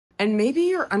And maybe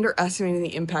you're underestimating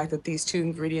the impact that these two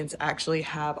ingredients actually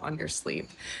have on your sleep.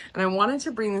 And I wanted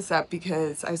to bring this up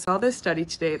because I saw this study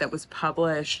today that was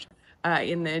published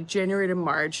in the January to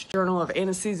March Journal of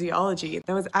Anaesthesiology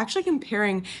that was actually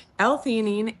comparing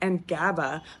L-theanine and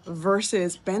GABA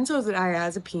versus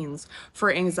benzodiazepines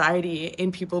for anxiety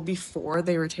in people before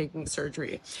they were taking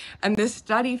surgery. And this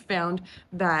study found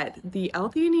that the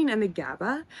L-theanine and the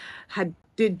GABA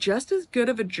did just as good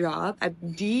of a job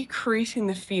at decreasing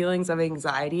the feelings of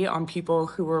anxiety on people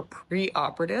who were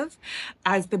preoperative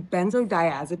as the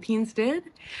benzodiazepines did,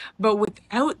 but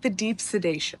without the deep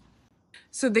sedation.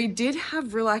 So they did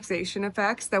have relaxation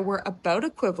effects that were about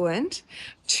equivalent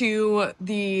to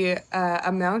the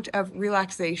amount of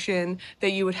relaxation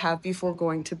that you would have before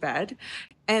going to bed.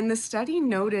 And the study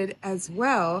noted as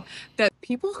well that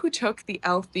people who took the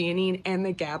L-theanine and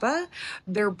the GABA,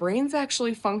 their brains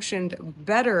actually functioned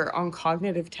better on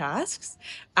cognitive tasks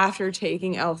after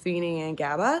taking L-theanine and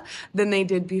GABA than they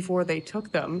did before they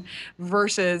took them,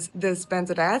 versus this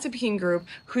benzodiazepine group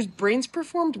whose brains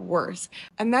performed worse.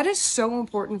 And that is so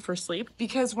important for sleep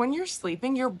because when you're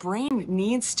sleeping, your brain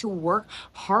needs to work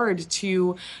hard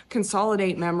to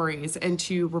consolidate memories and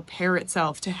to repair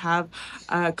itself, to have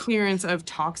clearance of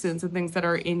toxins and things that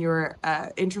are in your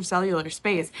intracellular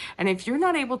space. And if you're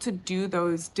not able to do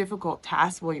those difficult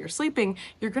tasks while you're sleeping,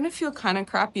 you're going to feel kind of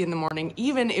crappy in the morning,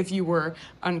 even if you were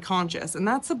unconscious. And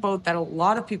that's the boat that a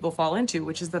lot of people fall into,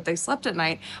 which is that they slept at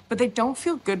night, but they don't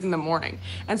feel good in the morning.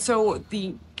 And so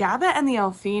the GABA and the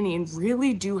L-theanine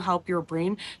really do help your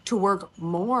brain to work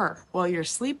more while you're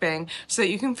sleeping so that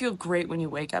you can feel great when you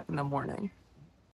wake up in the morning.